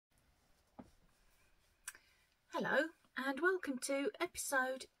Hello and welcome to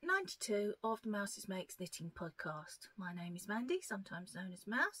episode 92 of the Mouses Makes Knitting podcast. My name is Mandy, sometimes known as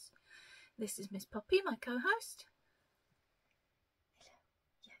Mouse. This is Miss Poppy, my co-host. Hello.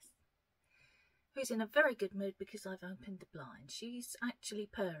 Yes. Who's in a very good mood because I've opened the blind. She's actually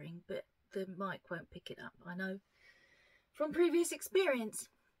purring, but the mic won't pick it up. I know from previous experience.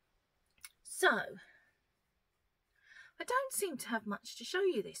 So, I don't seem to have much to show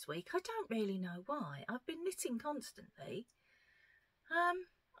you this week. I don't really know why. I've been knitting constantly. I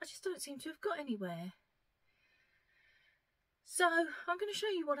just don't seem to have got anywhere. So I'm going to show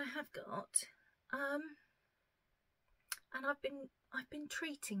you what I have got. And I've been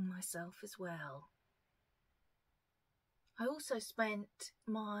treating myself as well. I also spent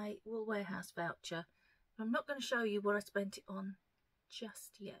my Wool Warehouse voucher. I'm not going to show you what I spent it on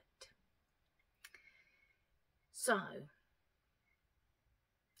just yet. So,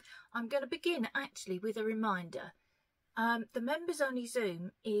 I'm going to begin actually with a reminder. The members only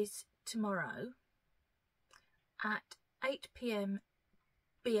Zoom is tomorrow at 8 PM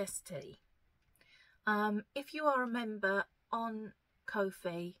BST. If you are a member on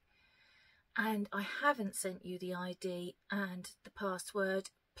Ko-fi and I haven't sent you the ID and the password,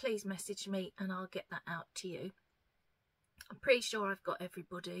 please message me and I'll get that out to you. I'm pretty sure I've got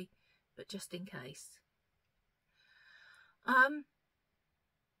everybody, but just in case.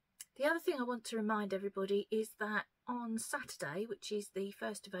 The other thing I want to remind everybody is that on Saturday, which is the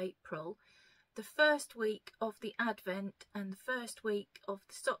 1st of April, the first week of the Advent and the first week of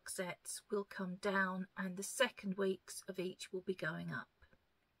the sock sets will come down and the second weeks of each will be going up.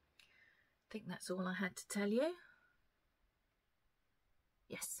 I think that's all I had to tell you.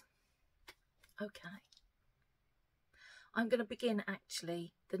 Yes. Okay. I'm going to begin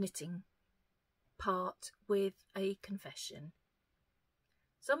actually the knitting part with a confession.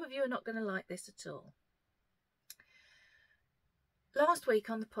 Some of you are not going to like this at all. Last week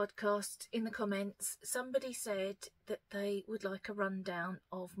on the podcast, in the comments, somebody said that they would like a rundown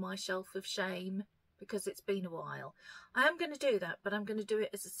of my shelf of shame because it's been a while. I am going to do that, but I'm going to do it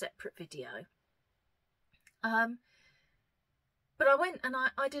as a separate video. But I went and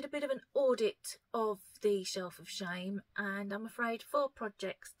I did a bit of an audit of the shelf of shame, and I'm afraid 4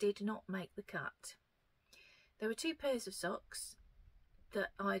 projects did not make the cut. There were 2 pairs of socks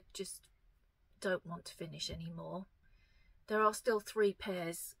that I just don't want to finish anymore. There are still 3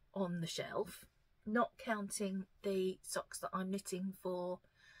 pairs on the shelf, not counting the socks that I'm knitting for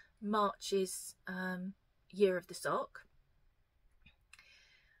March's Year of the Sock.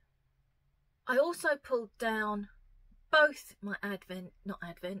 I also pulled down both my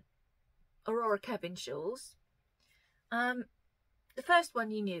Aurora Cabin shawls. The first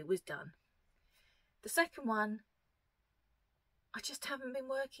one you knew was done. The second one, I just haven't been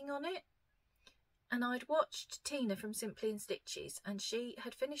working on it. And I'd watched Tina from Simply in Stitches and she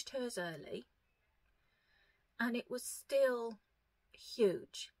had finished hers early. And it was still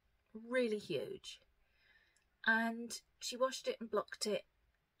huge, really huge. And she washed it and blocked it.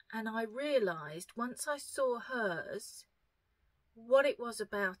 And I realised once I saw hers, what it was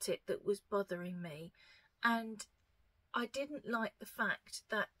about it that was bothering me. And I didn't like the fact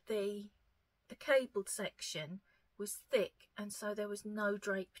that the cabled section was thick and so there was no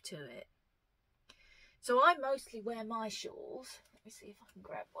drape to it. So I mostly wear my shawls. Let me see if I can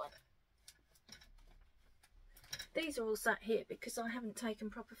grab one. These are all sat here because I haven't taken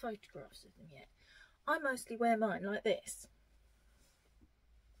proper photographs of them yet. I mostly wear mine like this.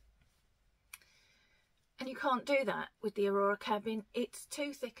 And you can't do that with the Aurora Cabin. It's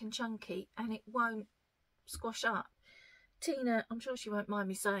too thick and chunky and it won't squash up. Tina, I'm sure she won't mind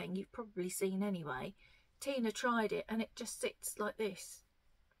me saying, you've probably seen anyway, Tina tried it and it just sits like this,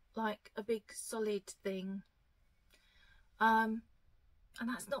 like a big solid thing. And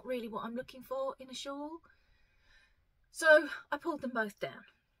that's not really what I'm looking for in a shawl. So I pulled them both down.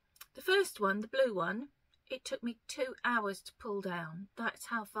 The first one, the blue one, it took me 2 hours to pull down. That's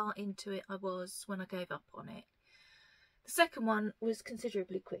how far into it I was when I gave up on it. The second one was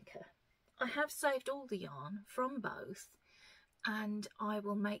considerably quicker. I have saved all the yarn from both and I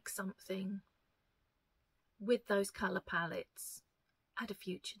will make something with those colour palettes at a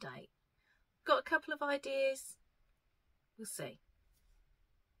future date. Got a couple of ideas, we'll see.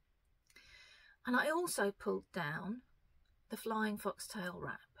 And I also pulled down the Flying Foxtail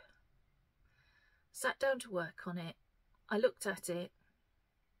wrap. Sat down to work on it. I looked at it.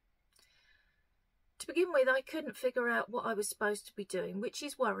 To begin with, I couldn't figure out what I was supposed to be doing, which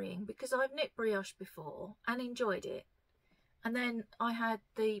is worrying because I've knit brioche before and enjoyed it. And then I had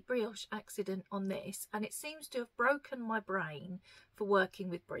the brioche accident on this, and it seems to have broken my brain for working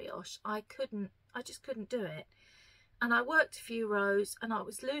with brioche. I just couldn't do it. And I worked a few rows and I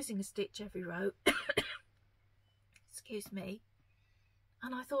was losing a stitch every row. Excuse me.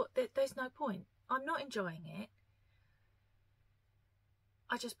 And I thought that there's no point. I'm not enjoying it.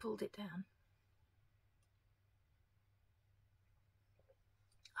 I just pulled it down.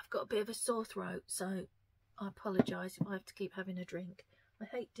 I've got a bit of a sore throat, so I apologise if I have to keep having a drink. I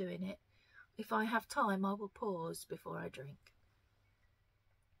hate doing it. If I have time, I will pause before I drink.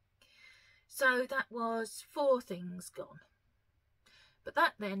 So that was 4 things gone. But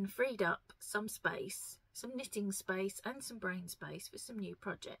that then freed up some space, some knitting space and some brain space for some new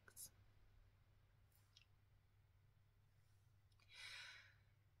projects.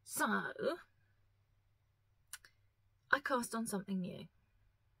 So I cast on something new.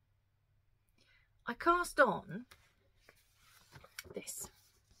 I cast on this.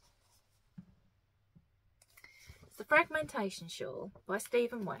 It's the Fragmentation Shawl by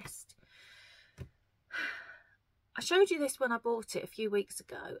Stephen West. I showed you this when I bought it a few weeks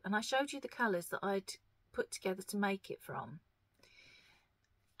ago, and I showed you the colours that I'd put together to make it from.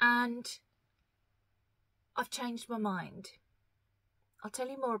 And I've changed my mind. I'll tell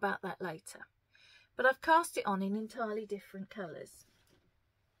you more about that later. But I've cast it on in entirely different colours.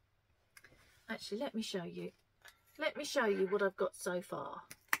 Actually, let me show you. Let me show you what I've got so far.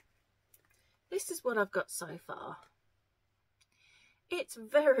 This is what I've got so far. It's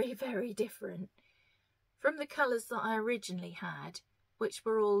very, very different from the colours that I originally had, which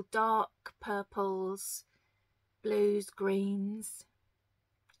were all dark purples, blues, greens.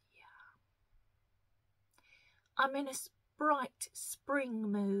 Yeah. I'm in a bright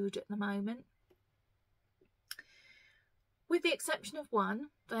spring mood at the moment. With the exception of one,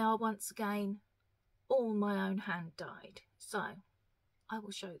 they are once again all my own hand dyed. So I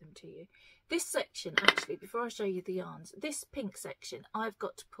will show them to you. This section, actually, before I show you the yarns, this pink section I've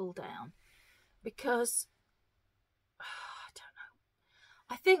got to pull down because I don't know.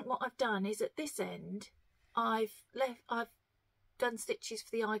 I think what I've done is at this end I've done stitches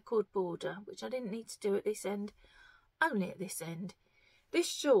for the I-cord border, which I didn't need to do at this end, only at this end. This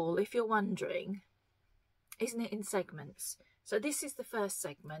shawl, if you're wondering, isn't it in segments? So this is the first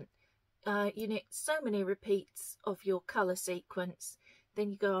segment. You knit so many repeats of your colour sequence,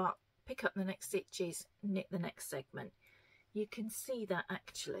 then you go up, pick up the next stitches, knit the next segment. You can see that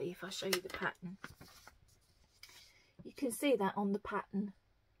actually if I show you the pattern. You can see that on the pattern.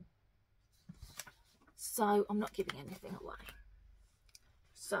 So I'm not giving anything away.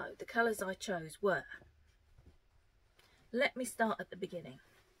 So the colours I chose were, let me start at the beginning.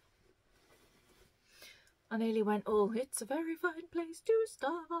 I nearly went, oh, it's a very fine place to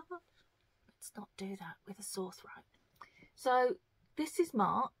start. Let's not do that with a sore throat. So this is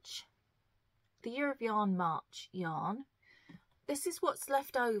March, the Year of Yarn March yarn. This is what's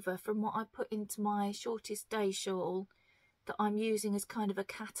left over from what I put into my Shortest Day shawl that I'm using as kind of a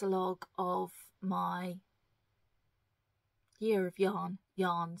catalogue of my Year of Yarn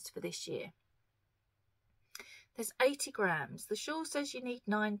yarns for this year. There's 80 grams. The shawl says you need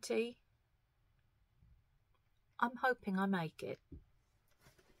 90. I'm hoping I make it.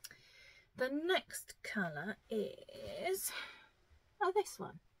 The next colour is, oh, this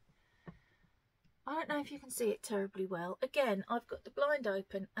one. I don't know if you can see it terribly well. Again, I've got the blind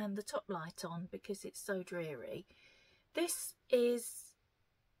open and the top light on because it's so dreary. This is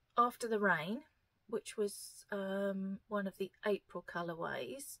After the Rain, which was one of the April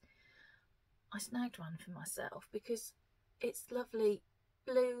colourways. I snagged one for myself because it's lovely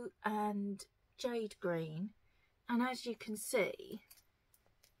blue and jade green, and as you can see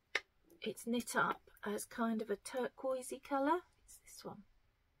it's knit up as kind of a turquoisey colour. It's this one.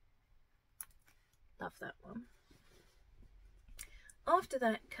 Love that one. After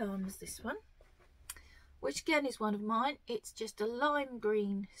that comes this one, which again is one of mine. It's just a lime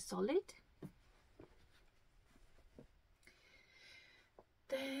green solid.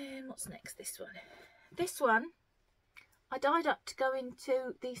 Then what's next? This one. This one I dyed up to go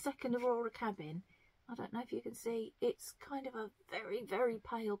into the second Aurora cabin. I don't know if you can see, it's kind of a very, very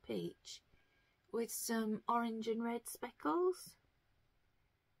pale peach with some orange and red speckles.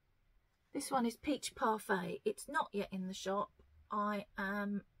 This one is Peach Parfait. It's not yet in the shop. I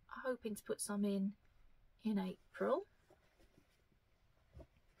am hoping to put some in April.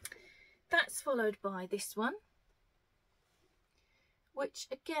 That's followed by this one, which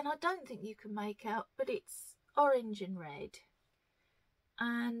again I don't think you can make out, but it's orange and red,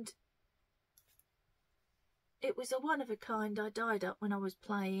 and it was a one of a kind I dyed up when I was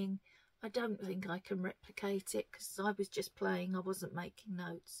playing I don't think I can replicate it because I was just playing, I wasn't making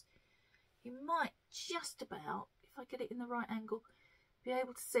notes. You might just about, if I get it in the right angle, be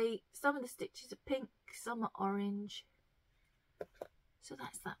able to see some of the stitches are pink, some are orange. So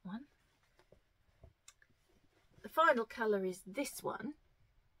that's that one. The final colour is this one,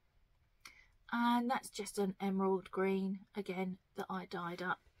 and that's just an emerald green, again, that I dyed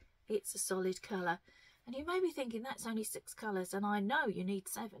up. It's a solid colour. And you may be thinking that's only 6 colours, and I know you need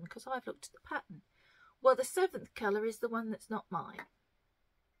 7 because I've looked at the pattern. Well, the 7th colour is the one that's not mine,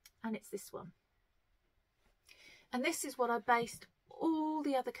 and it's this one. And this is what I based all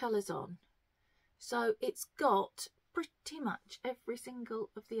the other colours on. So it's got pretty much every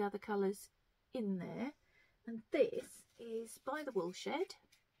single of the other colours in there. And this is by the Woolshed,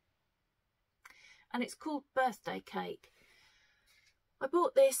 and it's called Birthday Cake. I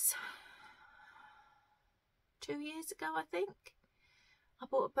bought this 2 years ago, I think. I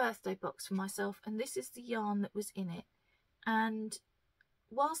bought a birthday box for myself, and this is the yarn that was in it. And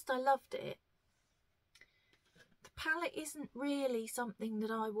whilst I loved it, the palette isn't really something that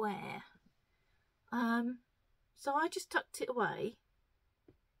I wear. So I just tucked it away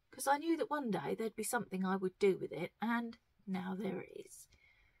because I knew that one day there'd be something I would do with it, and now there it is.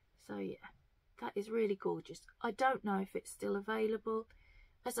 So yeah, that is really gorgeous. I don't know if it's still available.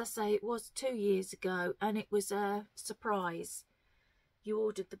 As I say, it was 2 years ago, and it was a surprise. You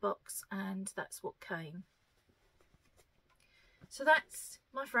ordered the box and that's what came. So that's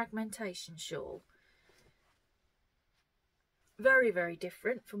my fragmentation shawl. Very, very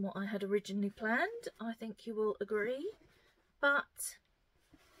different from what I had originally planned, I think you will agree, but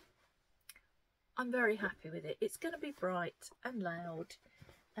I'm very happy with it. It's going to be bright and loud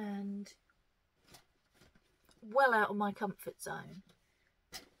and well out of my comfort zone.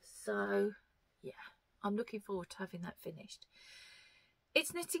 So yeah, I'm looking forward to having that finished.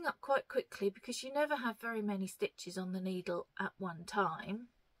 It's knitting up quite quickly because you never have very many stitches on the needle at one time.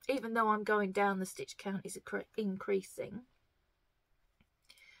 Even though I'm going down, the stitch count is increasing.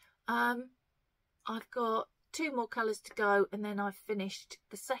 I've got 2 more colours to go, and then I've finished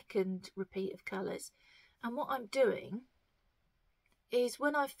the second repeat of colours. And what I'm doing is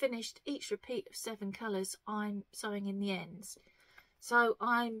when I've finished each repeat of 7 colours, I'm sewing in the ends. So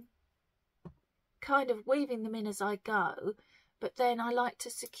I'm kind of weaving them in as I go, but then I like to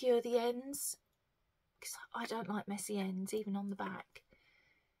secure the ends because I don't like messy ends, even on the back.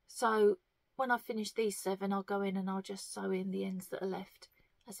 So when I've finished these 7, I'll go in and I'll just sew in the ends that are left,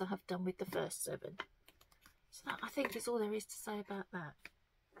 as I have done with the first 7. So that, I think, is all there is to say about that.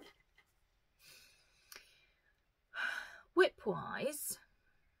 Whip-wise,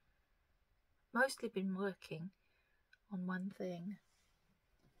 mostly been working on one thing.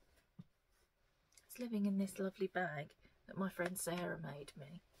 It's living in this lovely bag that my friend Sarah made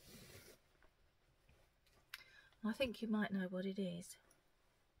me. I think you might know what it is.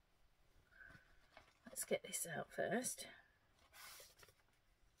 Let's get this out first.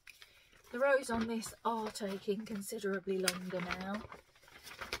 The rows on this are taking considerably longer now.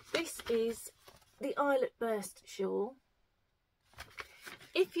 This is the Eyelet Burst Shawl.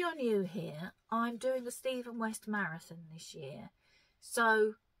 If you're new here, I'm doing the Stephen West Marathon this year.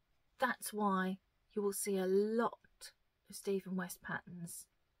 So that's why you will see a lot of Stephen West patterns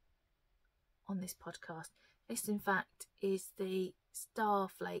on this podcast. This, in fact, is the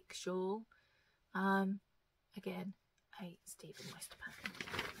Starflake shawl. Again, a Stephen West pattern.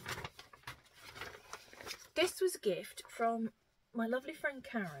 This was a gift from my lovely friend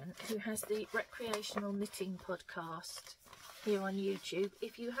Karen, who has the Recreational Knitting podcast here on YouTube.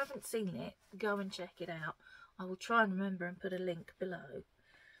 If you haven't seen it, go and check it out. I will try and remember and put a link below.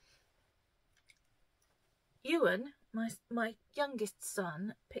 Ewan, my youngest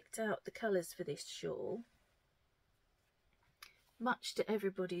son, picked out the colours for this shawl, much to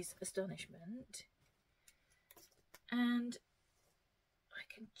everybody's astonishment, and I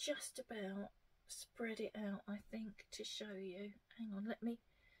can just about spread it out, I think, to show you. Hang on, let me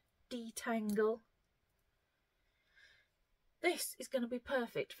detangle. This is going to be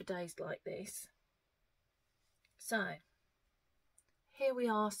perfect for days like this. So here we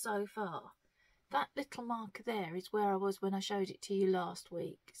are so far. That little marker there is where I was when I showed it to you last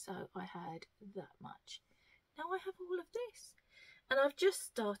week. So I had that much. Now I have all of this. And I've just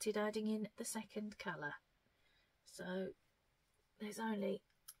started adding in the second colour. So there's only,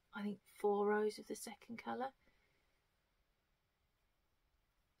 I think, 4 rows of the second colour.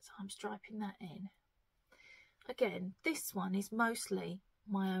 So I'm striping that in. Again, this one is mostly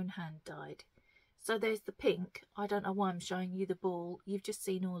my own hand dyed. So there's the pink. I don't know why I'm showing you the ball. You've just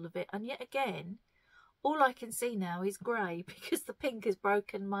seen all of it. And yet again, all I can see now is grey because the pink has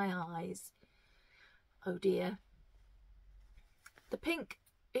broken my eyes. Oh dear. The pink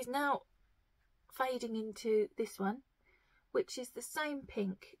is now fading into this one, which is the same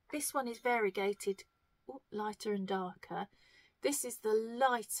pink. This one is variegated, lighter and darker. This is the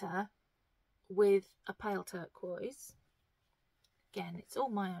lighter with a pale turquoise. Again, it's all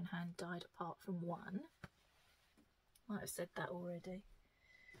my own hand dyed apart from one. Might have said that already.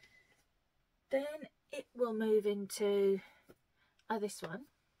 Then it will move into this one,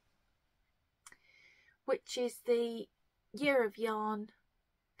 which is the Year of Yarn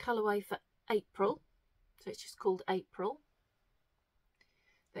colourway for April. So it's just called April.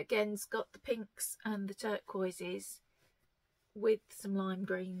 Again's got the pinks and the turquoises with some lime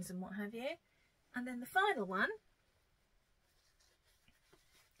greens and what have you. And then the final one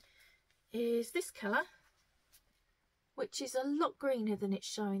is this colour, which is a lot greener than it's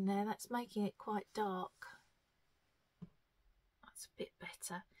showing there. That's making it quite dark. That's a bit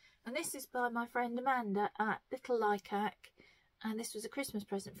better. And this is by my friend Amanda at Little Lycac, and this was a Christmas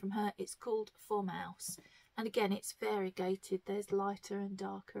present from her. It's called For Mouse, and again it's variegated. There's lighter and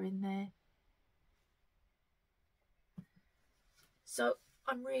darker in there. So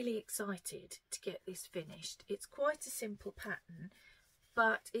I'm really excited to get this finished. It's quite a simple pattern,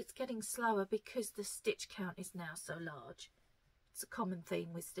 but it's getting slower because the stitch count is now so large. It's a common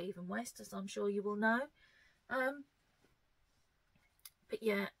theme with Stephen West, as I'm sure you will know. But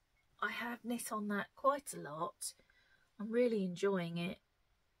yeah, I have knit on that quite a lot. I'm really enjoying it,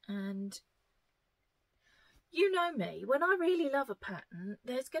 and you know me, when I really love a pattern,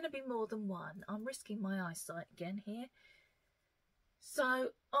 there's going to be more than one. I'm risking my eyesight again here. So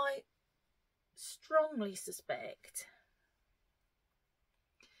I strongly suspect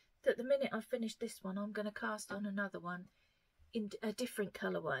that the minute I finish this one, I'm going to cast on another one in a different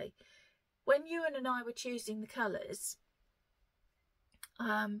colourway. When Ewan and I were choosing the colours,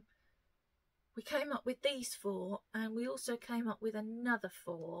 we came up with these 4, and we also came up with another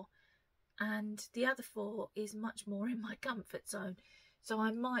 4, and the other 4 is much more in my comfort zone, so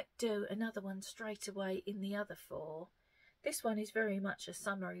I might do another one straight away in the other 4. This one is very much a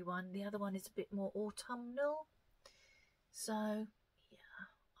summery one, the other one is a bit more autumnal. So yeah,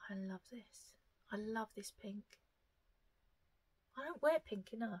 I love this. I love this pink. I don't wear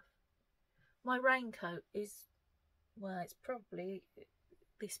pink enough. My raincoat is, well, it's probably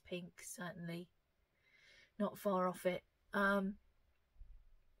this pink, certainly not far off it,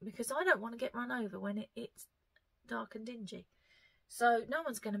 because I don't want to get run over when it's dark and dingy. So no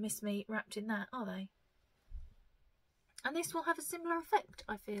one's going to miss me wrapped in that, are they? And this will have a similar effect,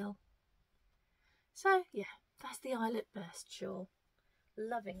 I feel. So yeah, that's the Eyelet burst shawl.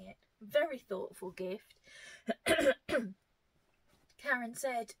 Loving it. Very thoughtful gift. Karen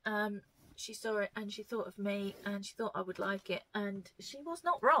said she saw it and she thought of me and she thought I would like it, and she was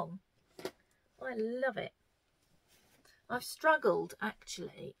not wrong. I love it. I've struggled,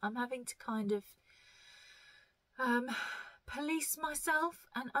 actually. I'm having to kind of police myself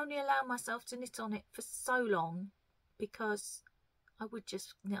and only allow myself to knit on it for so long, because I would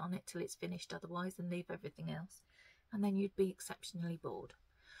just knit on it till it's finished otherwise and leave everything else, and then you'd be exceptionally bored.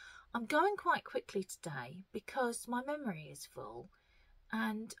 I'm going quite quickly today because my memory is full,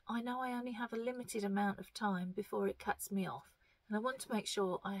 and I know I only have a limited amount of time before it cuts me off, and I want to make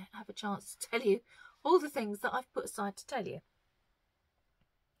sure I have a chance to tell you all the things that I've put aside to tell you.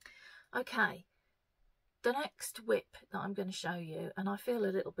 Okay, the next whip that I'm going to show you, and I feel a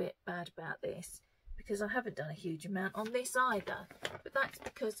little bit bad about this because I haven't done a huge amount on this either, but that's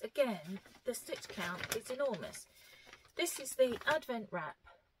because, again, the stitch count is enormous. This is the Advent Wrap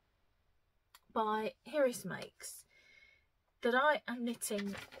by Iris Makes that I am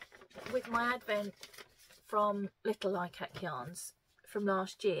knitting with my Advent from Little Lycac Yarns from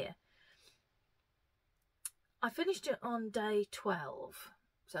last year. I finished it on day 12,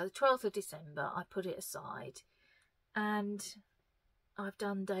 so the 12th of December I put it aside, and I've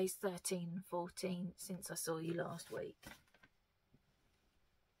done days 13 and 14 since I saw you last week,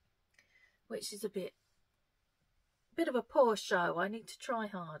 which is a bit of a poor show. I need to try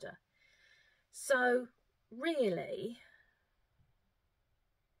harder. So really,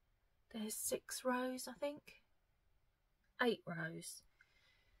 there's 6 rows, I think, 8 rows.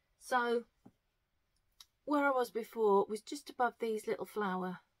 So where I was before was just above these little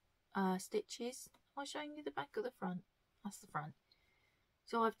flower stitches. Am I showing you the back or the front? That's the front.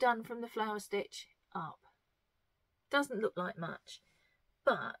 So I've done from the flower stitch up. Doesn't look like much,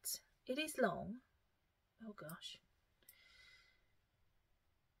 but it is long. Oh gosh.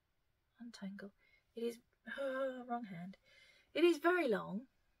 Untangle. It is, wrong hand. It is very long,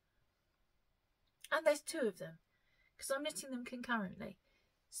 And there's 2 of them because I'm knitting them concurrently.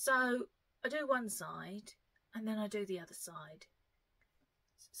 So I do one side and then I do the other side.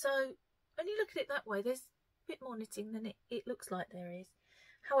 So when you look at it that way, there's a bit more knitting than it looks like there is.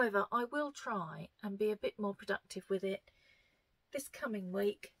 However, I will try and be a bit more productive with it this coming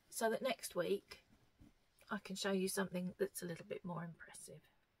week so that next week I can show you something that's a little bit more impressive.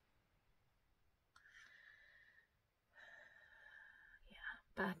 Yeah,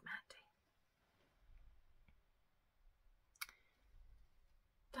 bad Mandy.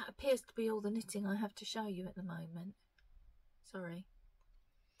 That appears to be all the knitting I have to show you at the moment. Sorry.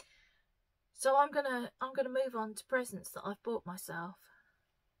 So I'm gonna move on to presents that I've bought myself.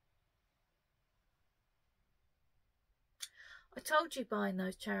 I told you buying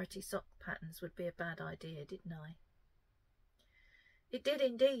those charity sock patterns would be a bad idea, didn't I? It did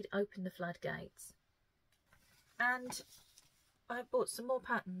indeed open the floodgates. And I bought some more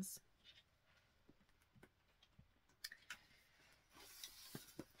patterns.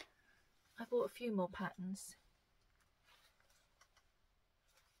 I bought a few more patterns.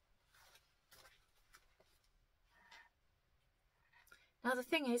 Now the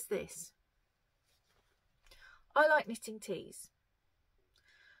thing is this. I like knitting tees.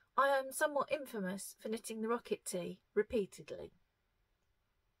 I am somewhat infamous for knitting the rocket tee repeatedly.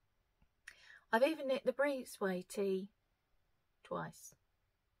 I've even knit the Breezeway tee twice.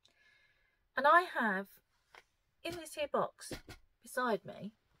 And I have, in this here box beside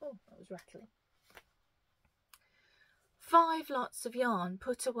me, oh, that was rattling, 5 lots of yarn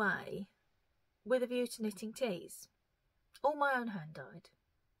put away with a view to knitting tees. All my own hand dyed.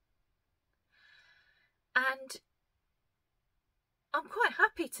 And I'm quite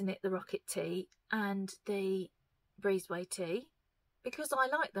happy to knit the rocket tee and the Breezeway tee because I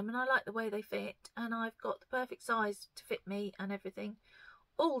like them and I like the way they fit, and I've got the perfect size to fit me and everything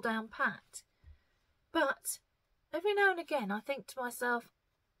all down pat. But every now and again I think to myself,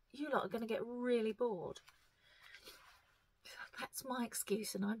 you lot are going to get really bored. That's my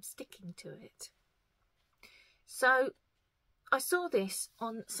excuse and I'm sticking to it. So I saw this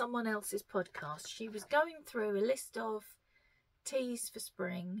on someone else's podcast. She was going through a list of teas for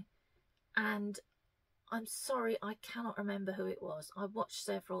spring, and I'm sorry, I cannot remember who it was. I watched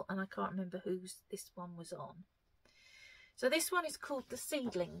several and I can't remember whose this one was on. So this one is called the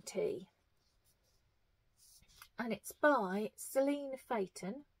Seedling Tea, and it's by Celine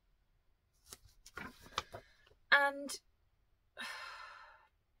Phaeton. And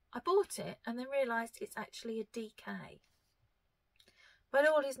I bought it and then realised it's actually a DK. But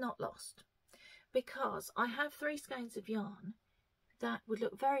all is not lost, because I have 3 skeins of yarn that would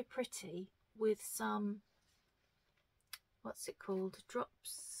look very pretty with some, what's it called,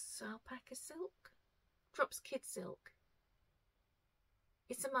 Drops alpaca silk? Drops kid silk.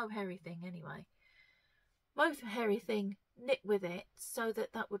 It's a mohair thing anyway. Mohair thing knit with it so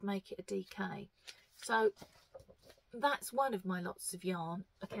that that would make it a DK. So that's one of my lots of yarn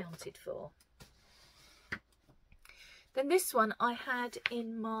accounted for. Then this one I had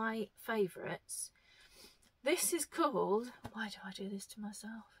in my favourites. This is called, why do I do this to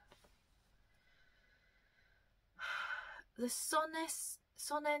myself? The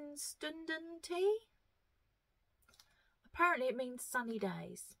Sonnenstunden tea. Apparently it means sunny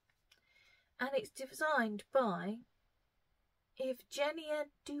days. And it's designed by Evgenia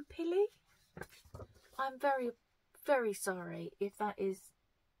Dupili. I'm very, very sorry if that is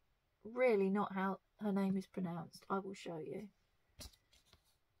really not how her name is pronounced. I will show you.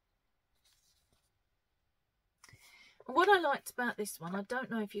 And what I liked about this one, I don't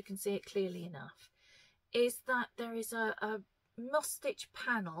know if you can see it clearly enough, is that there is a moss stitch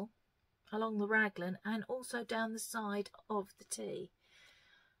panel along the raglan and also down the side of the tee.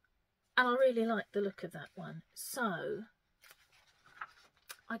 And I really like the look of that one. So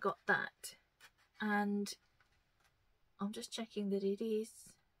I got that, and I'm just checking that it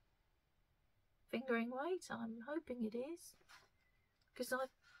is fingering weight. I'm hoping it is, because I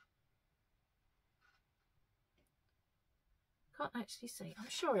can't actually see. I'm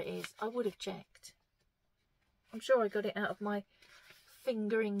sure it is. I would have checked. I'm sure I got it out of my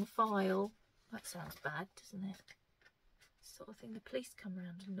fingering file. That sounds bad, doesn't it? Sort of thing the police come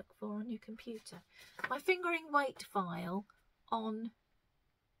around and look for on your computer. My fingering weight file on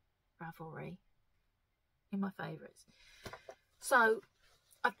Ravelry, in my favourites. So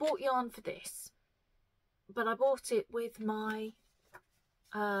I bought yarn for this, but I bought it with my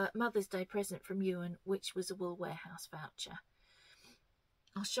Mother's Day present from Ewan, which was a Wool Warehouse voucher.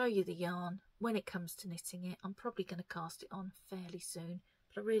 I'll show you the yarn when it comes to knitting it. I'm probably going to cast it on fairly soon,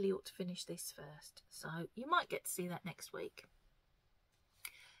 but I really ought to finish this first. So you might get to see that next week.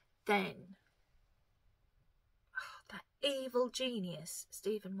 Then evil genius,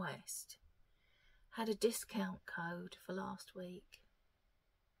 Stephen West, had a discount code for last week.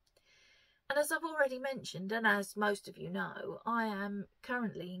 And as I've already mentioned, and as most of you know, I am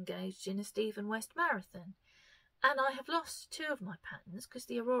currently engaged in a Stephen West marathon. And I have lost 2 of my patterns because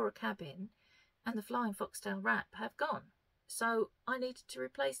the Aurora Cabin and the Flying Foxtail Wrap have gone. So I needed to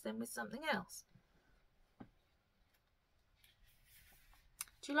replace them with something else.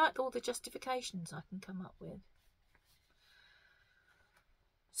 Do you like all the justifications I can come up with?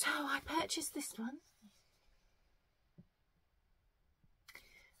 So I purchased this one.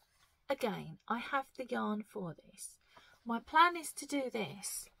 Again, I have the yarn for this. My plan is to do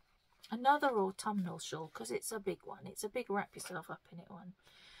this, another autumnal shawl, because it's a big one. It's a big wrap yourself up in it one.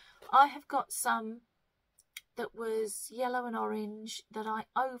 I have got some that was yellow and orange that I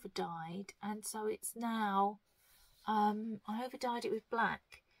over dyed, and so it's now, I over dyed it with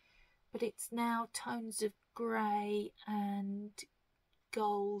black, but it's now tones of grey and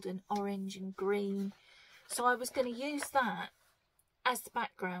gold and orange and green. So I was going to use that as the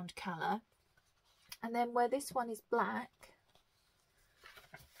background colour, and then where this one is black,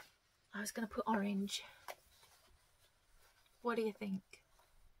 I was going to put orange. What do you think?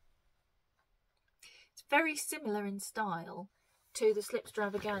 It's very similar in style to the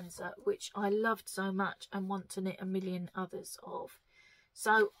Slipstravaganza, which I loved so much and want to knit a million others of.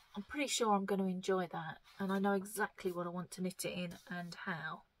 So I'm pretty sure I'm going to enjoy that, and I know exactly what I want to knit it in and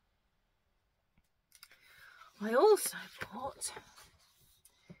how. I also bought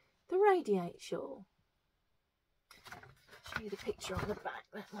the Radiate shawl. Show you the picture on the back,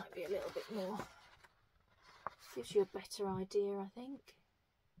 that might be a little bit more, gives you a better idea, I think.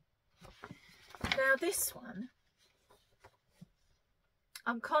 Now this one,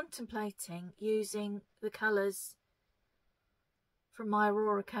 I'm contemplating using the colours from my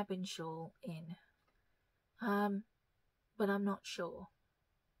Aurora Cabin shawl in, but I'm not sure,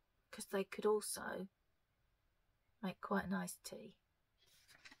 because they could also make quite a nice tea.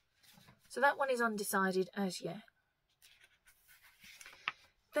 So that one is undecided as yet.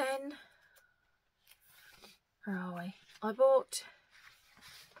 Then, where are we? I bought,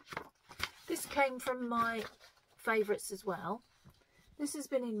 this came from my favourites as well. This has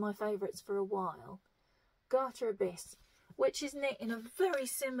been in my favourites for a while. Garter Abyss, which is knit in a very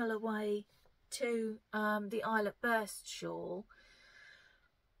similar way to the Eyelet Burst shawl,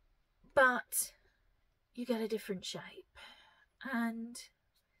 but you get a different shape. And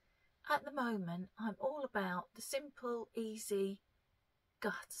at the moment, I'm all about the simple, easy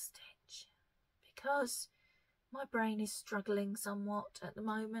garter stitch, because my brain is struggling somewhat at the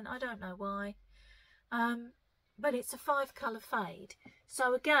moment. I don't know why, but it's a 5-colour fade.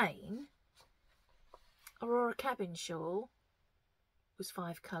 So again, Aurora Cabin shawl was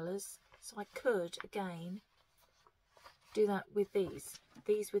 5 colours, so I could again do that with these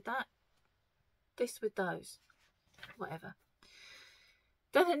with that, this with those, whatever.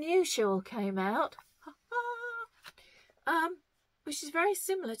 Then a new shawl came out, which is very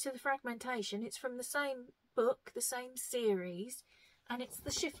similar to the Fragmentation. It's from the same book, the same series, and it's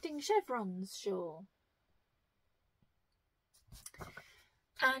the Shifting Chevrons shawl.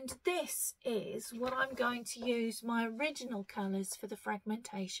 And this is what I'm going to use my original colours for the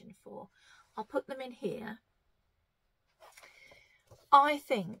Fragmentation for. I'll put them in here. I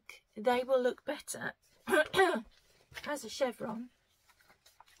think they will look better as a chevron.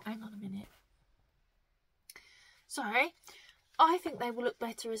 Hang on a minute. Sorry. I think they will look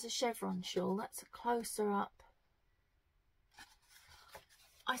better as a chevron shawl. That's a closer up.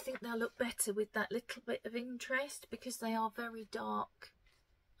 I think they'll look better with that little bit of interest, because they are very dark,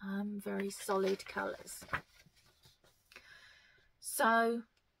 very solid colours. So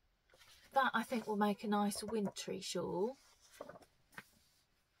that I think will make a nice wintry shawl.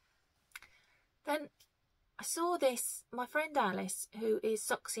 Then I saw this, my friend Alice, who is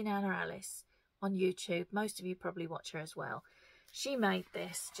Socksy Nana Alice on YouTube. Most of you probably watch her as well. She made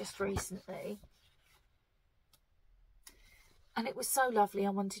this just recently, and it was so lovely. I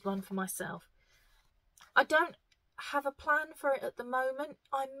wanted one for myself. I don't have a plan for it at the moment.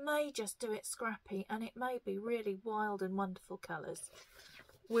 I may just do it scrappy, and it may be really wild and wonderful colours.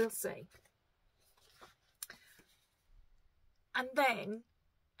 We'll see. And then,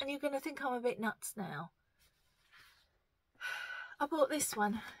 and you're going to think I'm a bit nuts now, I bought this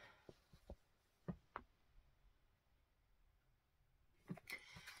one.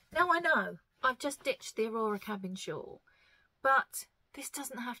 Now I know I've just ditched the Aurora Cabin shawl, but this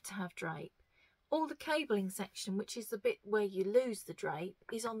doesn't have to have drape. All the cabling section, which is the bit where you lose the drape,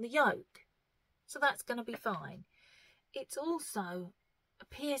 is on the yoke, so that's going to be fine. It also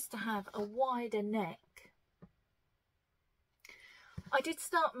appears to have a wider neck I did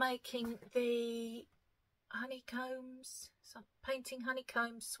start making the honeycombs, painting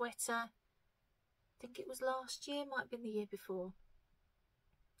honeycomb sweater. I think it was last year, might have been the year before.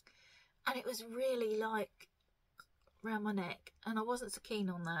 And it was really like around my neck, and I wasn't so keen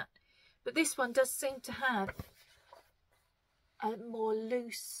on that. But this one does seem to have a more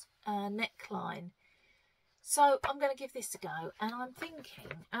loose neckline. So I'm going to give this a go, and I'm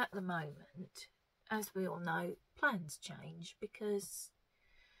thinking at the moment, as we all know, plans change because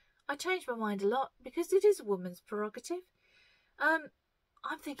I change my mind a lot because it is a woman's prerogative. I'm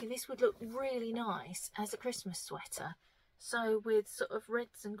thinking this would look really nice as a Christmas sweater. So with sort of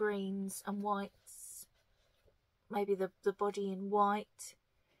reds and greens and whites, maybe the body in white,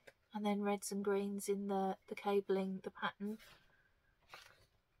 and then reds and greens in the cabling, the pattern.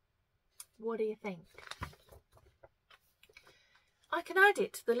 What do you think? I can add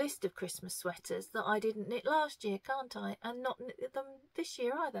it to the list of Christmas sweaters that I didn't knit last year, can't I? And not knit them this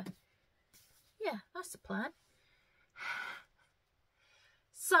year either. Yeah, that's the plan.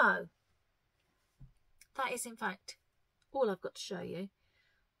 So, that is in fact all I've got to show you.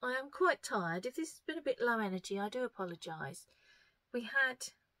 I am quite tired. If this has been a bit low energy, I do apologise. We had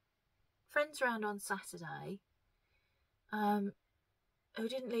friends round on Saturday who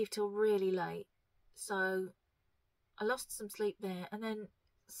didn't leave till really late. So I lost some sleep there. And then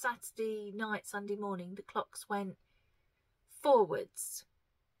Saturday night, Sunday morning, the clocks went forwards.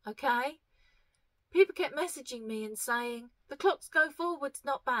 Okay? People kept messaging me and saying, the clocks go forwards,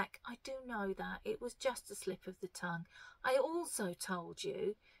 not back. I do know that. It was just a slip of the tongue. I also told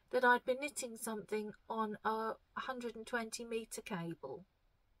you that I'd been knitting something on a 120 metre cable.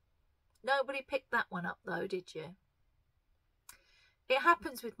 Nobody picked that one up though, did you? It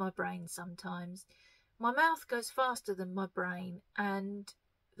happens with my brain sometimes. My mouth goes faster than my brain and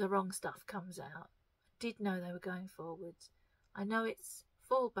the wrong stuff comes out. I did know they were going forwards. I know it's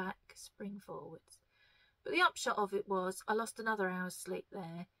fall back, spring forwards. But the upshot of it was I lost another hour's sleep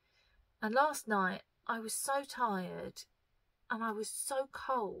there. And last night I was so tired and I was so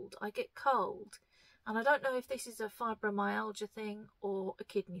cold. I get cold. And I don't know if this is a fibromyalgia thing or a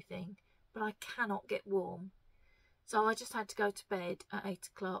kidney thing, but I cannot get warm. So I just had to go to bed at 8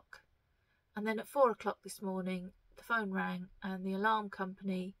 o'clock. And then at 4 o'clock this morning, the phone rang and the alarm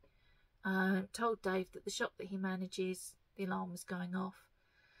company told Dave that the shop that he manages, the alarm was going off.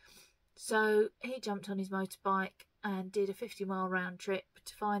 So he jumped on his motorbike and did a 50-mile round trip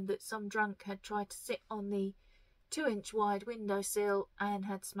to find that some drunk had tried to sit on the 2-inch wide windowsill and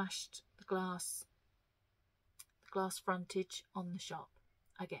had smashed the glass frontage on the shop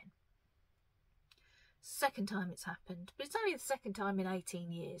again. Second time it's happened, but it's only the second time in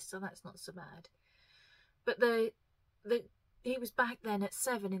 18 years, so that's not so bad. But he was back then at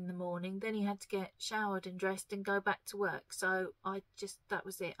 7 in the morning. Then he had to get showered and dressed and go back to work. So that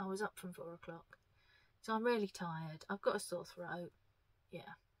was it. I was up from 4 o'clock. So I'm really tired. I've got a sore throat. Yeah.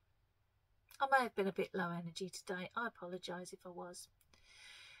 I may have been a bit low energy today. I apologise if I was.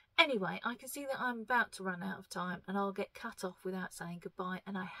 Anyway, I can see that I'm about to run out of time and I'll get cut off without saying goodbye.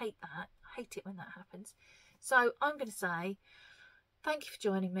 And I hate that. I hate it when that happens. So I'm going to say thank you for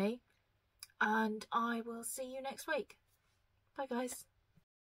joining me. And I will see you next week. Bye, guys.